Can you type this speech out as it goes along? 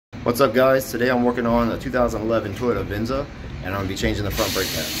What's up, guys? Today I'm working on a 2011 Toyota Venza, and I'm going to be changing the front brake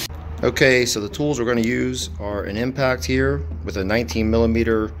pad. Okay, so the tools we're going to use are an impact here with a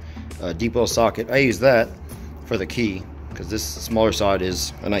 19mm deep well socket. I use that for the key because this smaller side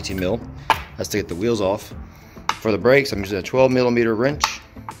is a 19mm. That's to get the wheels off. For the brakes, I'm using a 12mm wrench.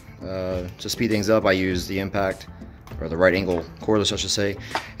 To speed things up, I use the impact, or the right angle cordless I should say,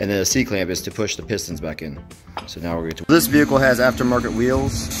 and then the C-clamp is to push the pistons back in. So now we're going to... This vehicle has aftermarket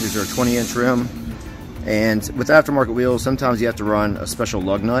wheels. These are 20-inch rim, and with aftermarket wheels sometimes you have to run a special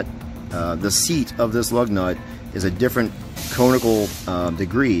lug nut. The seat of this lug nut is a different conical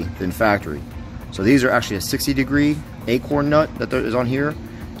degree than factory. So these are actually a 60-degree acorn nut that there is on here.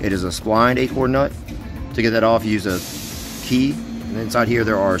 It is a splined acorn nut. To get that off, you use a key, and inside here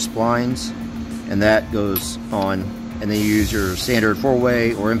there are splines, and that goes on, and then you use your standard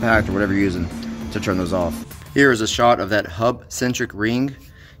 4-way or impact or whatever you're using to turn those off. Here is a shot of that hub-centric ring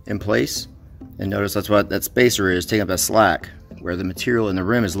in place, and notice that's what that spacer is, taking up that slack, where the material in the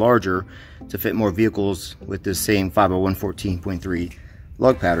rim is larger to fit more vehicles with this same 50114.3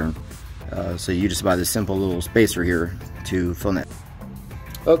 lug pattern. So you just buy this simple little spacer here to fill that.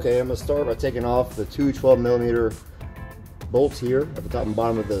 Okay, I'm going to start by taking off the two 12mm bolts here at the top and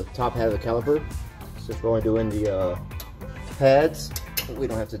bottom of the top head of the caliper. Since we're only doing the pads, we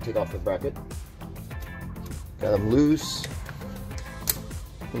don't have to take off the bracket. Got them loose.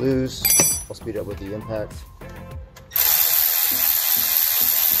 I'll speed up with the impact.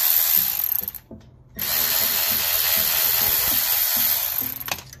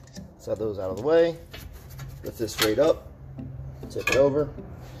 Set those out of the way. Lift this straight up. Tip it over.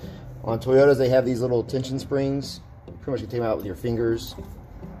 On Toyotas, they have these little tension springs. You pretty much can take them out with your fingers.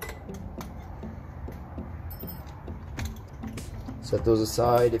 Set those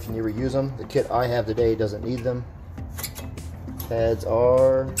aside if you need to reuse them. The kit I have today doesn't need them. Pads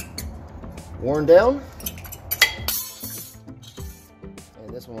are worn down. And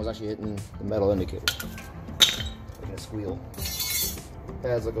this one was actually hitting the metal indicator. Making a squeal.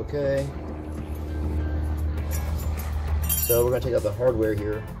 Pads look okay. So we're going to take out the hardware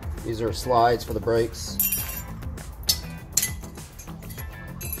here. These are slides for the brakes.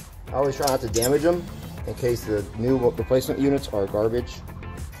 I always try not to damage them in case the new replacement units are garbage.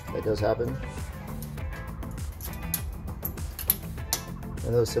 That does happen.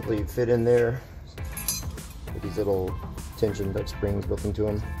 And those simply fit in there with these little tension type springs built into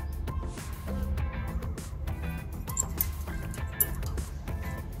them.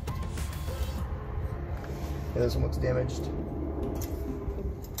 Yeah, this one looks damaged.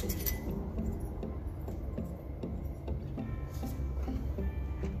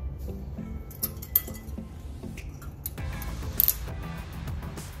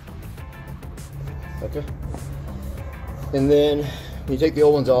 Okay. And then when you take the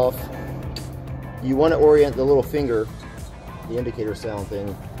old ones off, you want to orient the little finger, the indicator sound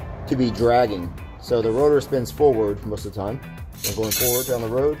thing, to be dragging. So the rotor spins forward most of the time, and going forward down the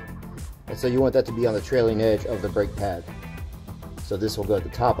road. And so you want that to be on the trailing edge of the brake pad. So this will go at the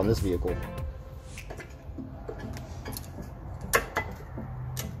top on this vehicle.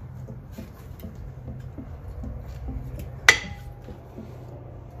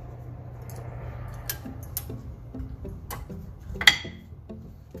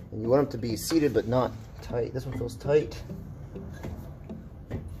 And you want them to be seated but not tight. This one feels tight.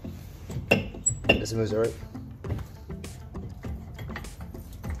 This moves all right.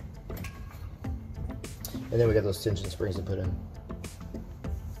 And then we got those tension springs to put in.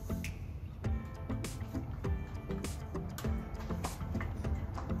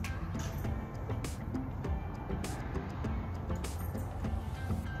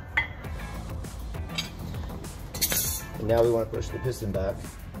 And now we want to push the piston back.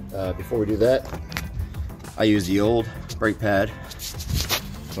 Before we do that, I use the old brake pad.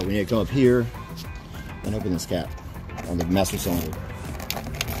 But we need to come up here and open this cap on the master cylinder.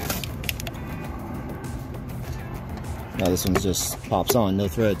 Now this one just pops on, no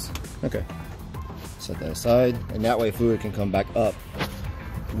threads. Okay, set that aside, and that way fluid can come back up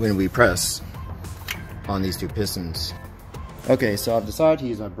when we press on these two pistons. Okay, so I've decided to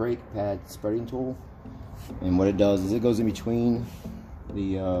use my brake pad spreading tool, and what it does is it goes in between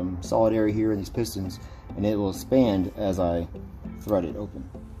the solid area here and these pistons, and it will expand as I thread it open.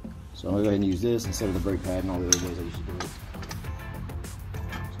 So I'm gonna go ahead and use this instead of the brake pad and all the other ways I used to do it.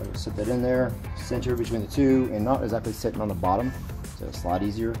 So I'm gonna set that in there, center between the two, and not exactly sitting on the bottom, so it'll slide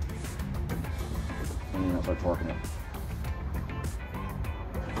easier. And then I'll start torquing it.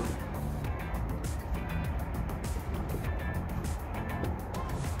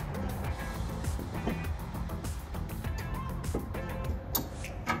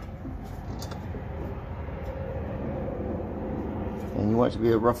 And you want it to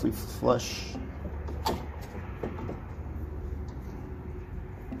be a roughly flush.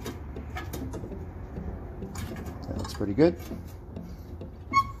 That looks pretty good.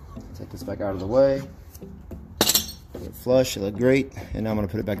 Take this back out of the way. Put it flush, it looked great. And now I'm gonna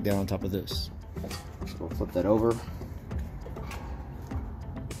put it back down on top of this. So we'll flip that over.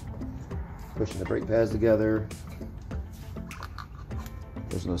 Pushing the brake pads together.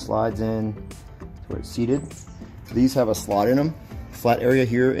 Pushing the slides in to where it's seated. These have a slot in them, flat area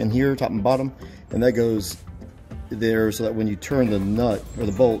here and here, top and bottom, and that goes there so that when you turn the nut or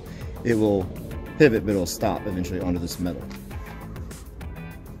the bolt, it will pivot, but it'll stop eventually onto this metal.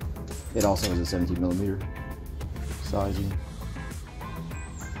 It also has a 17 millimeter sizing.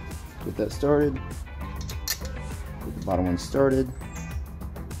 Get that started. Get the bottom one started.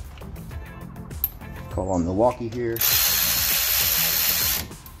 Call on Milwaukee here.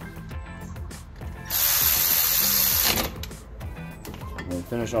 And then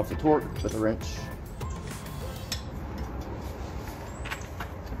finish off the torque with a wrench.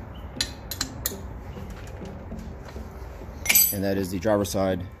 And that is the driver's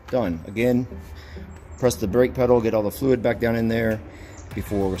side done. Again, press the brake pedal, get all the fluid back down in there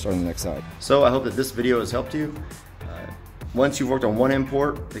before we're starting the next side. So I hope that this video has helped you. Once you've worked on one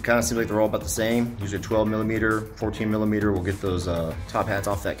import, it kind of seems like they're all about the same. Usually 12 millimeter, 14 millimeter will get those top hats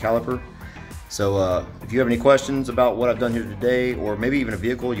off that caliper. So if you have any questions about what I've done here today, or maybe even a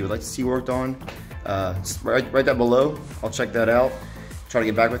vehicle you would like to see worked on, write that below. I'll check that out, try to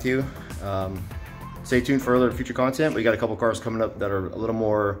get back with you. Stay tuned for other future content. We got a couple cars coming up that are a little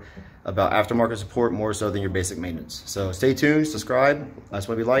more about aftermarket support, more so than your basic maintenance. So stay tuned, subscribe, that's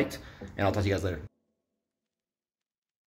what we liked, and I'll talk to you guys later.